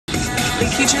Wait,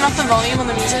 can you turn off the volume on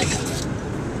the music?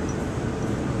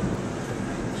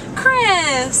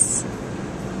 Chris!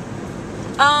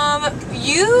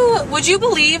 Would you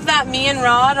believe that me and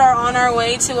Rod are on our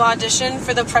way to audition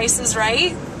for The Price is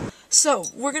Right? So,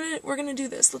 we're gonna do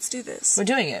this. Let's do this. We're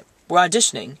doing it. We're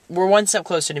auditioning. We're one step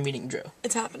closer to meeting Drew.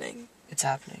 It's happening. It's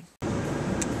happening.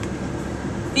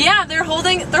 Yeah, they're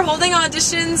holding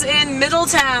auditions in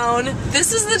Middletown.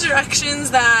 This is the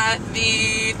directions that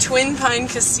the Twin Pine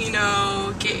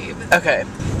Casino gave. Okay.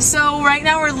 So right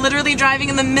now we're literally driving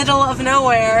in the middle of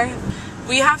nowhere.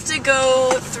 We have to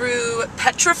go through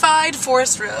petrified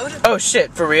Forest Road. Oh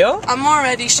shit, for real? I'm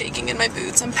already shaking in my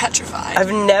boots. I'm petrified.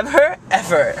 I've never,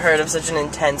 ever heard of such an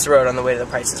intense road on the way to The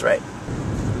Price is Right.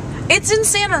 It's in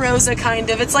Santa Rosa, kind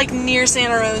of. It's like near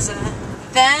Santa Rosa.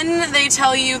 Then they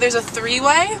tell you there's a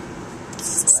three-way.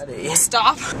 Slutty.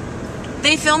 Stop.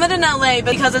 They film it in LA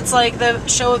because it's like the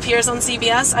show appears on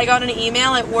CBS. I got an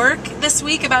email at work this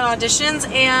week about auditions,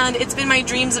 and it's been my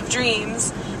dreams of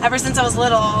dreams ever since I was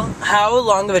little. How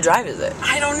long of a drive is it?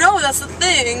 I don't know, that's the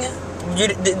thing.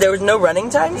 There was no running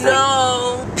time?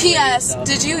 No. P.S.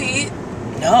 Did you eat?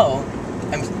 No.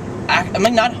 I'm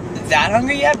like not that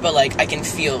hungry yet, but like I can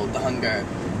feel the hunger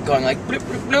going like bloop,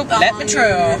 bloop, bloop, let me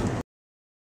through.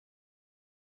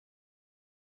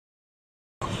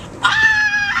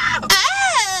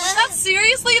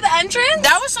 Seriously, the entrance?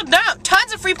 That was so dumb.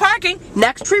 Tons of free parking.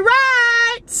 Next free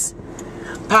rides.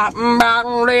 Poppin'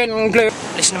 bottle and glue.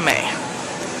 Listen to me.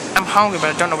 I'm hungry,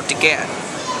 but I don't know what to get.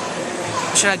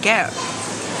 What should I get?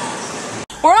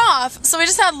 We're off, so we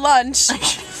just had lunch.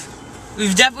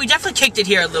 we definitely kicked it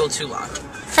here a little too long.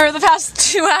 For the past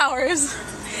 2 hours.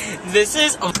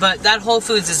 But that Whole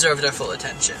Foods deserved our full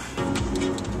attention.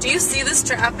 Do you see this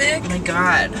traffic? Oh my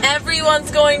god.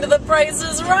 Everyone's going to The Price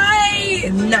is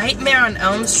Right! Nightmare on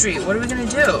Elm Street. What are we gonna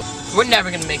do? We're never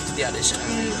gonna make it to the audition.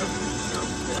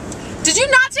 Did you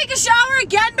not take a shower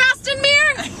again,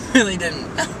 Bastonmere? I really didn't.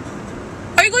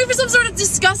 Are you going for some sort of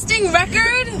disgusting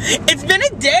record? It's been a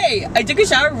day. I took a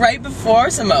shower right before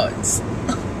Simone's.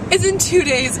 It's in 2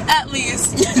 days, at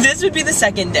least. This would be the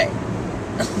second day.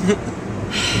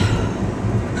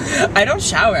 I don't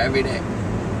shower every day.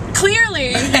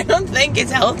 Clearly. I don't think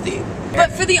it's healthy.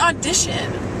 But for the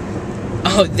audition.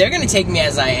 Oh, they're gonna take me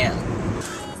as I am.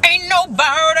 Ain't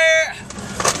nobody.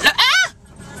 Ah!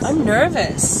 I'm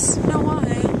nervous. No, why?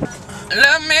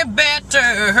 Love me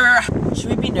better. Should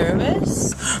we be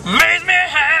nervous? Makes me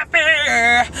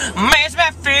happy. Makes me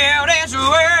feel this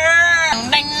way.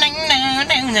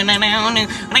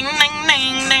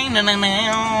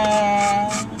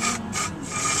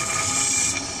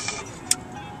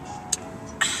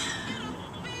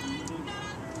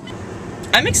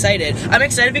 I'm excited. I'm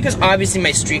excited because obviously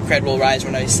my street cred will rise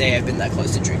when I say I've been that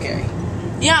close to Drew Carey.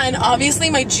 Yeah, and obviously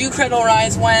my Jew cred will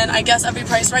rise when I guess every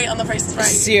price right on The Price is Right.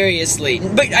 Seriously.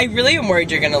 But I really am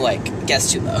worried you're gonna, like,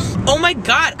 guess too low. Oh my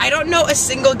god, I don't know a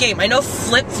single game. I know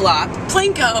Flip-Flop.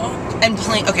 Plinko. And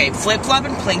okay, Flip-Flop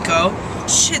and Plinko.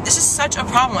 Shit, this is such a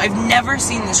problem. I've never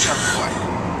seen this show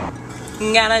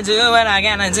before. Gotta do what I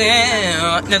gotta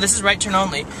do. No, this is right turn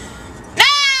only.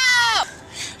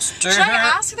 Should I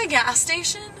ask the gas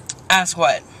station? Ask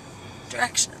what?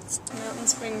 Directions. Mountain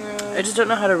Spring Road. I just don't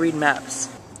know how to read maps.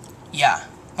 Yeah.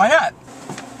 Why not?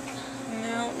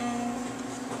 Mountain.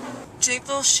 Do you think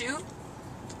they'll shoot?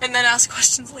 And then ask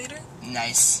questions later?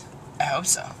 Nice. I hope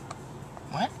so.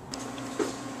 What?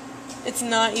 It's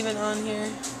not even on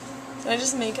here. Did I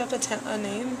just make up a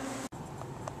name?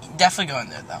 Definitely go in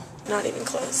there, though. Not even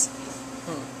close.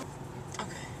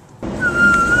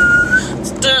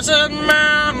 This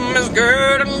mom is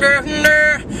good and good and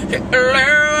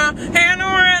and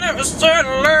when it was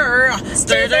settled,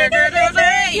 stay there,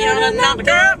 you're not the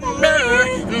girl,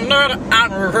 not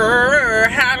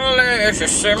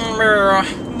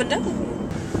But no,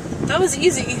 that was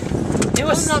easy. It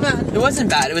was not bad. It wasn't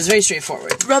bad. It was very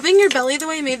straightforward. Rubbing your belly the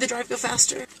way made the drive go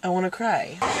faster. I want to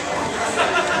cry.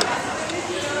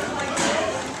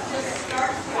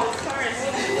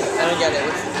 I don't get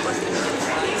it.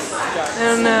 I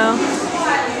don't know.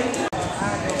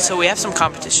 So we have some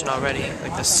competition already,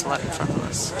 like the slut in front of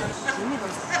us.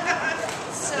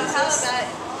 So how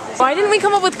about... Why didn't we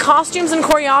come up with costumes and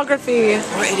choreography?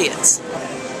 We're idiots.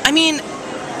 I mean,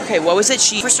 okay, what was it?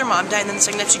 First her mom died, and then the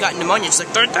second that she got pneumonia. She's like,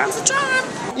 third time's the charm.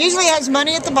 Usually it has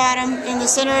money at the bottom. In the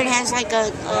center it has like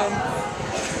a,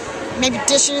 maybe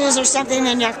dishes or something,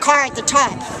 and your car at the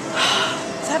top.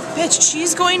 That bitch,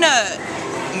 she's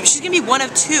gonna be one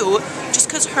of two, just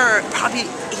because her probably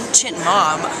ancient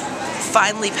mom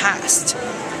finally passed.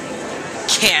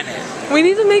 Canon. We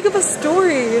need to make up a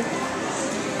story.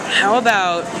 How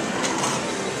about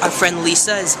Our friend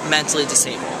Lisa is mentally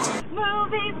disabled.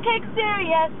 Movies kick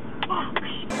serious.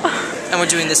 And we're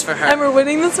doing this for her. And we're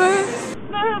winning this way?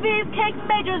 Movies kick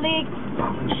major league.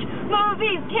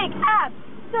 Movies kick ass.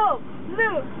 So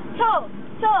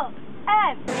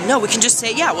and No, we can just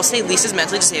say, yeah, we'll say Lisa's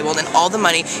mentally disabled and all the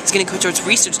money is going to go towards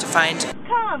research to find...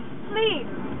 complete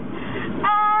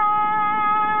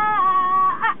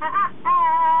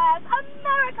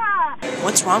America.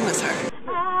 What's wrong with her?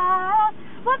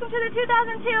 Welcome to the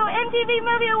 2002 MTV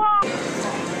Movie Awards.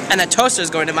 And that toaster is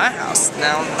going to my house.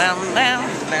 Now. Behind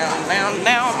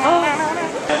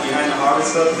the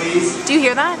harvest though, please. Do you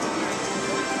hear that?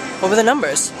 What were the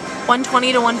numbers?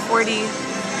 120 to 140.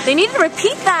 They need to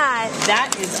repeat that.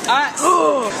 That is us.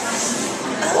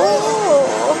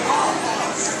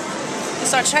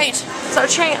 It's our chant. It's our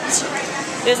chant.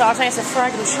 It's our chance to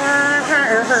friggin'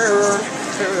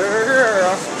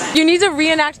 You need to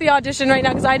reenact the audition right now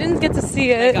because I didn't get to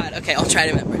see it. Oh my God, okay, I'll try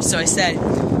to remember. So I said,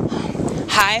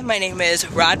 hi, my name is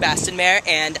Rod Bastonmare,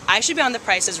 and I should be on The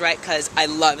Price is Right because I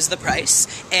loves The Price,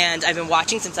 and I've been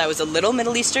watching since I was a little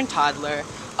Middle Eastern toddler.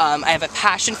 I have a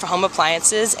passion for home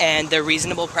appliances and their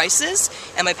reasonable prices,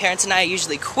 and my parents and I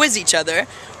usually quiz each other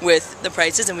with the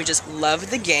prices, and we just love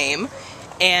the game.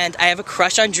 And I have a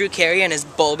crush on Drew Carey and his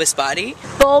bulbous body.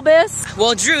 Bulbous?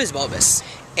 Well, Drew is bulbous.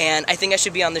 And I think I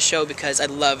should be on the show because I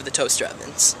love the toaster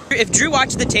ovens. If Drew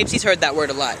watches the tapes, he's heard that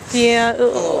word a lot. Yeah.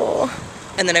 Ugh.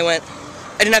 And then I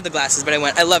didn't have the glasses, but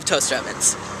I love toaster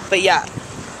ovens. But yeah,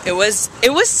 it was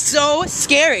so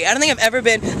scary. I don't think I've ever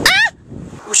been,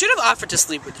 We should have offered to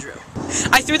sleep with Drew.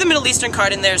 I threw the Middle Eastern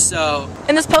card in there, so...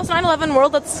 In this post 9/11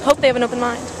 world, let's hope they have an open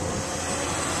mind.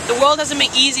 The world hasn't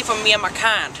been easy for me and my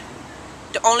kind.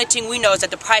 The only thing we know is that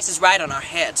the price is right on our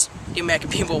heads. The American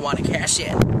people want to cash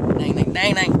in. Dang, dang,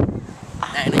 dang, dang.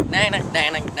 Dang, dang, dang, dang,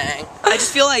 dang, dang, dang. I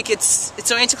just feel like it's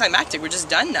so anticlimactic. We're just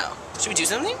done now. Should we do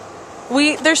something?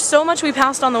 There's so much we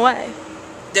passed on the way.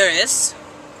 There is.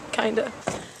 Kinda.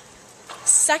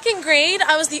 Second grade,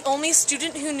 I was the only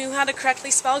student who knew how to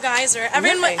correctly spell geyser.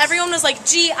 Everyone was like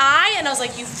G-I, and I was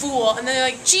like, you fool. And then they're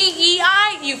like,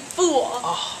 G-E-I, you fool.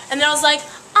 Oh. And then I was like,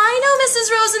 I know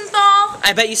Mrs. Rosenthal.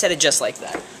 I bet you said it just like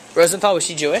that. Rosenthal, was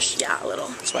she Jewish? Yeah, a little.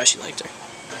 That's why she liked her.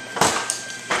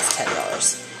 It's $10.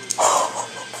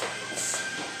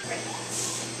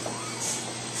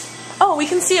 Oh, we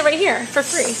can see it right here for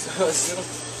free.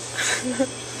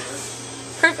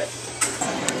 Perfect.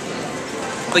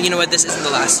 But you know what? This isn't the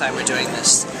last time we're doing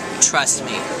this. Trust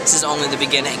me. This is only the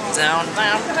beginning. Down,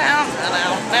 down, down,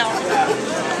 down, down,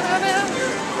 down.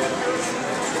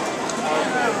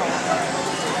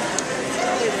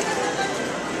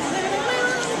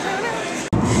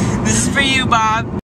 This is for you, Bob.